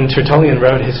 when Tertullian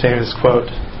wrote his famous quote,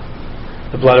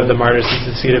 the blood of the martyrs is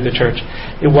the seed of the church,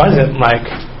 it wasn't like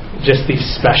just these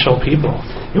special people.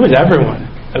 It was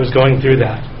everyone that was going through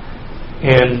that.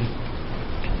 And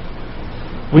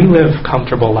we live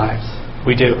comfortable lives.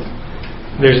 We do.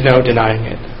 There's no denying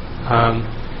it.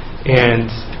 And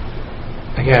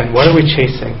again, what are we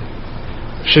chasing?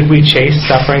 Should we chase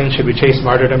suffering? Should we chase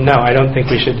martyrdom? No, I don't think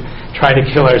we should try to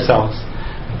kill ourselves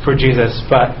for Jesus.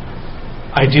 But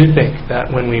I do think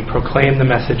that when we proclaim the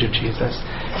message of Jesus,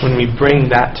 when we bring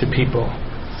that to people,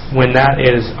 when that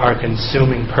is our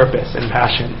consuming purpose and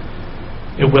passion,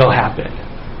 it will happen.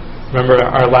 Remember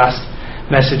our last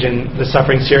message in the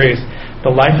suffering series, the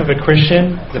life of a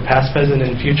Christian, the past, present,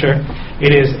 and future,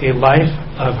 it is a life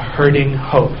of hurting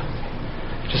hope.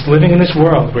 Just living in this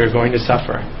world, we're going to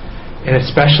suffer. And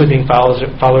especially being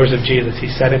followers of Jesus.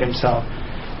 He said it himself.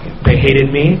 They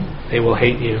hated me, they will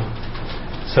hate you.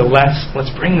 So let's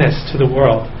bring this to the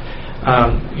world.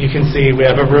 You can see we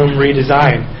have a room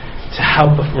redesigned to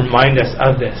help remind us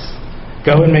of this.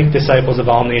 Go and make disciples of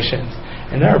all nations.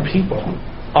 And there are people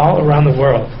all around the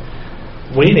world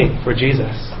waiting for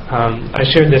Jesus. I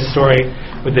shared this story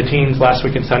with the teens last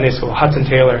week in Sunday school. Hudson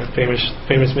Taylor,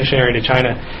 famous missionary to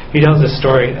China, he tells this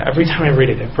story. Every time I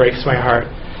read it, it breaks my heart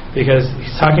because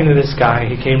he's talking to this guy.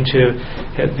 He came to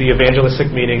the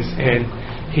evangelistic meetings and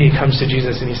he comes to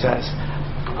Jesus and he says,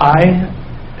 I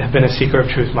have been a seeker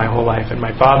of truth my whole life, and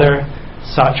my father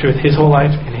sought truth his whole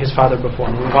life and his father before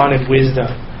him. We wanted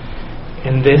wisdom,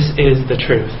 and this is the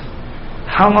truth.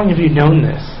 How long have you known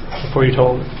this before you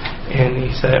told? And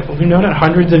he said, well, we've known it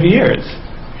hundreds of years.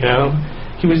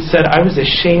 He said, I was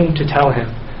ashamed to tell him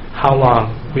how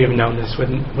long we have known this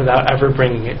without ever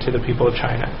bringing it to the people of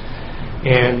China.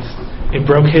 And it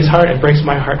broke his heart. It breaks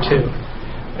my heart too.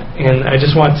 And I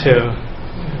just want to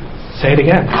say it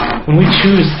again. When we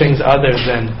choose things other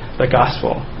than the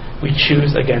gospel, we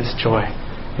choose against joy.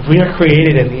 If we are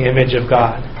created in the image of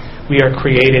God, we are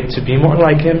created to be more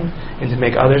like Him and to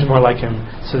make others more like Him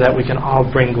so that we can all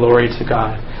bring glory to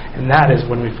God. And that is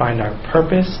when we find our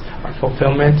purpose, our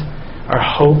fulfillment, our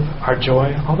hope, our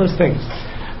joy, all those things.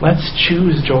 Let's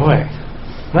choose joy.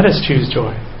 Let us choose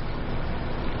joy.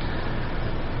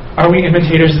 Are we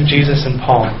imitators of Jesus and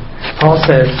Paul? Paul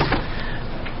says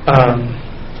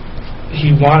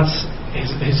he wants,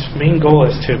 his main goal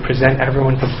is to present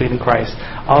everyone complete in Christ.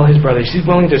 All his brothers. He's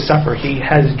willing to suffer. He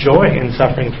has joy in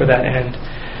suffering for that end.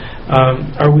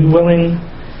 Are we willing...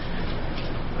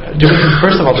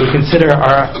 First of all, do we consider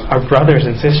our brothers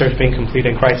and sisters being complete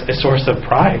in Christ a source of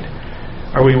pride?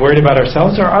 Are we worried about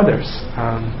ourselves or others?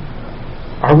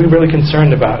 Are we really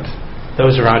concerned about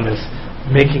those around us,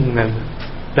 making them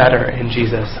better in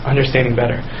Jesus, understanding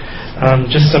better?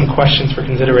 Just some questions for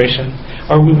consideration.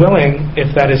 Are we willing,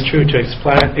 if that is true, to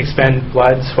expend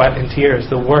blood, sweat, and tears,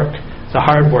 the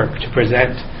hard work to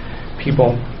present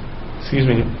people,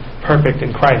 perfect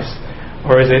in Christ?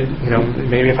 Or is it,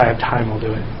 maybe if I have time, I'll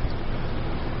do it?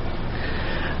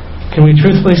 Can we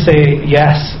truthfully say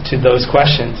yes to those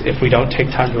questions if we don't take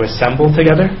time to assemble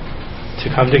together, to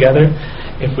come together?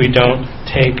 If we don't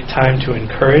take time to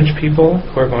encourage people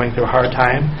who are going through a hard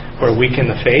time, who are weak in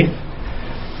the faith?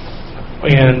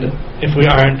 And if we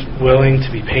aren't willing to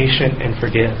be patient and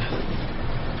forgive?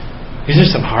 These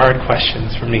are some hard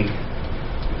questions for me.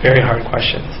 Very hard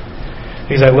questions.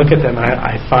 Because I look at them and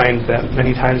I find that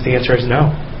many times the answer is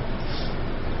no.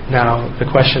 Now, the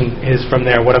question is from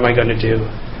there, what am I going to do?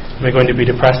 Am I going to be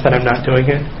depressed that I'm not doing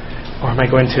it? Or am I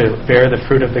going to bear the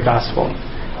fruit of the gospel?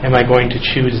 Am I going to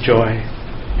choose joy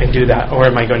and do that? Or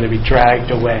am I going to be dragged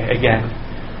away again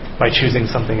by choosing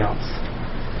something else?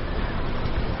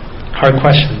 Hard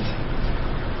questions.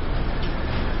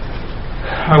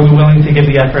 Are we willing to give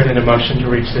the effort and emotion to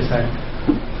reach this end?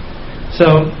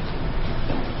 So,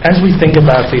 as we think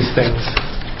about these things,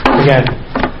 again,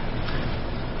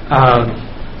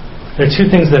 there are two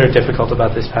things that are difficult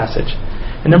about this passage.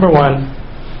 And number one,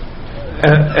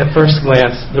 at first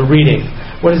glance, the reading.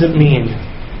 What does it mean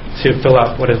to fill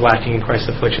up what is lacking in Christ's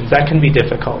afflictions? That can be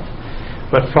difficult.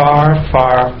 But far,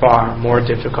 far, far more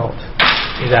difficult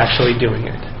is actually doing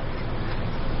it.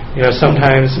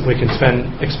 Sometimes we can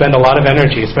expend a lot of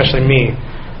energy, especially me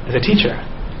as a teacher,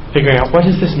 figuring out what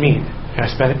does this mean. And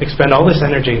I expend all this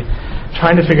energy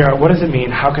trying to figure out what does it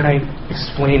mean, how can I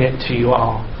explain it to you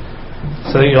all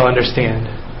so that you'll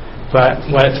understand. But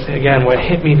what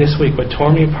hit me this week, what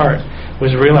tore me apart,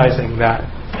 was realizing that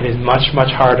it is much,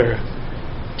 much harder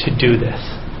to do this,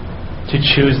 to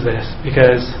choose this,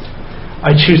 because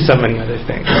I choose so many other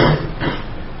things.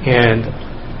 And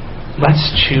let's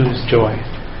choose joy.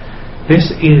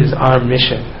 This is our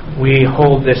mission. We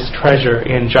hold this treasure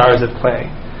in jars of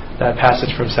clay, that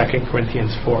passage from 2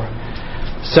 Corinthians 4,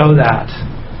 so that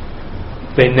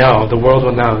they know, the world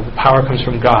will know, the power comes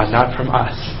from God, not from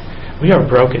us. We are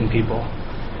broken people,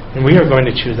 and we are going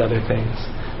to choose other things.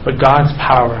 But God's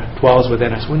power dwells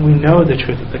within us when we know the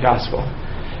truth of the gospel,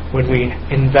 when we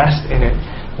invest in it,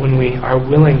 when we are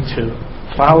willing to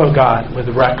follow God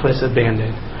with reckless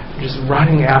abandon, just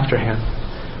running after Him.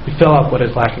 We fill up what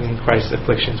is lacking in Christ's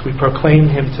afflictions. We proclaim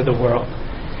Him to the world.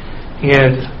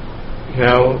 And,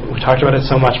 we talked about it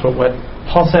so much, but what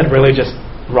Paul said really just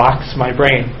rocks my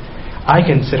brain. I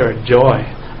consider it joy.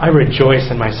 I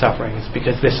rejoice in my sufferings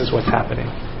because this is what's happening.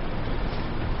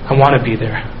 I want to be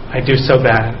there. I do so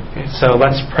bad. So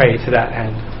let's pray to that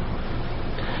end.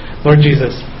 Lord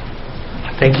Jesus,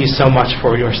 thank you so much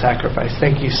for your sacrifice.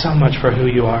 Thank you so much for who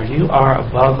you are. You are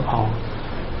above all.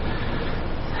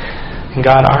 And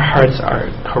God, our hearts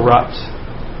are corrupt.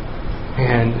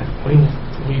 And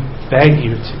we beg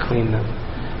you to clean them.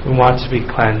 We want to be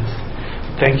cleansed.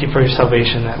 Thank you for your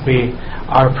salvation, that we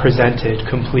are presented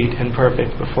complete and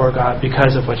perfect before God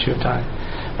because of what you have done.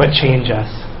 But change us.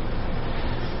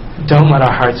 Don't let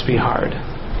our hearts be hard.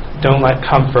 Don't let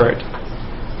comfort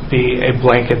be a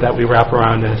blanket that we wrap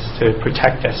around us to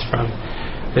protect us from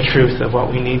the truth of what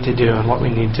we need to do and what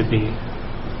we need to be.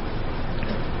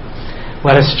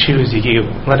 Let us choose you.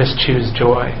 Let us choose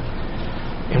joy.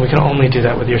 And we can only do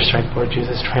that with your strength, Lord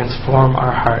Jesus. Transform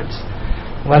our hearts.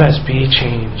 Let us be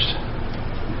changed.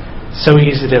 So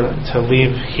easy to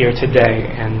leave here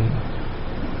today and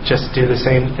just do the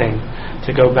same thing,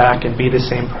 to go back and be the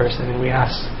same person. And we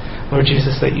ask, Lord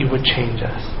Jesus, that you would change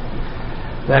us.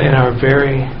 That in our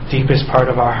very deepest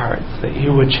part of our hearts, that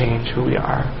you would change who we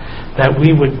are. That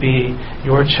we would be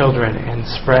your children and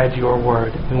spread your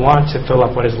word. We want to fill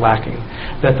up what is lacking,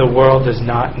 that the world does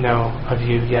not know of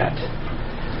you yet.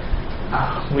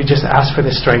 we just ask for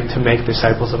the strength to make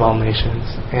disciples of all nations.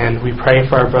 And we pray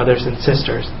for our brothers and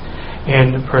sisters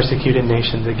in persecuted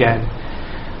nations again,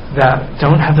 that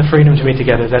don't have the freedom to meet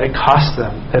together, that it costs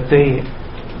them, that they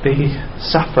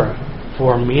suffer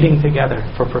for meeting together,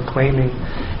 for proclaiming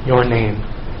your name.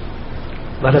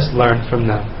 Let us learn from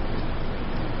them.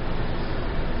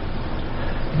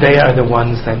 They are the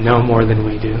ones that know more than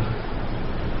we do.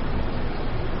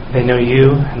 They know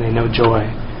you and they know joy,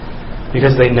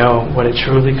 because they know what it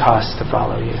truly costs to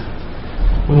follow you.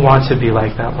 We want to be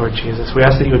like that, Lord Jesus. We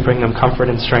ask that you would bring them comfort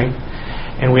and strength,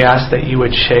 and we ask that you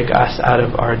would shake us out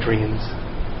of our dreams,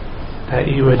 that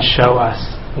you would show us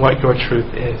what your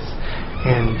truth is,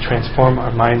 and transform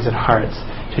our minds and hearts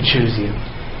to choose you.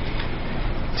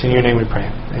 It's in your name we pray.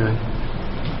 Amen.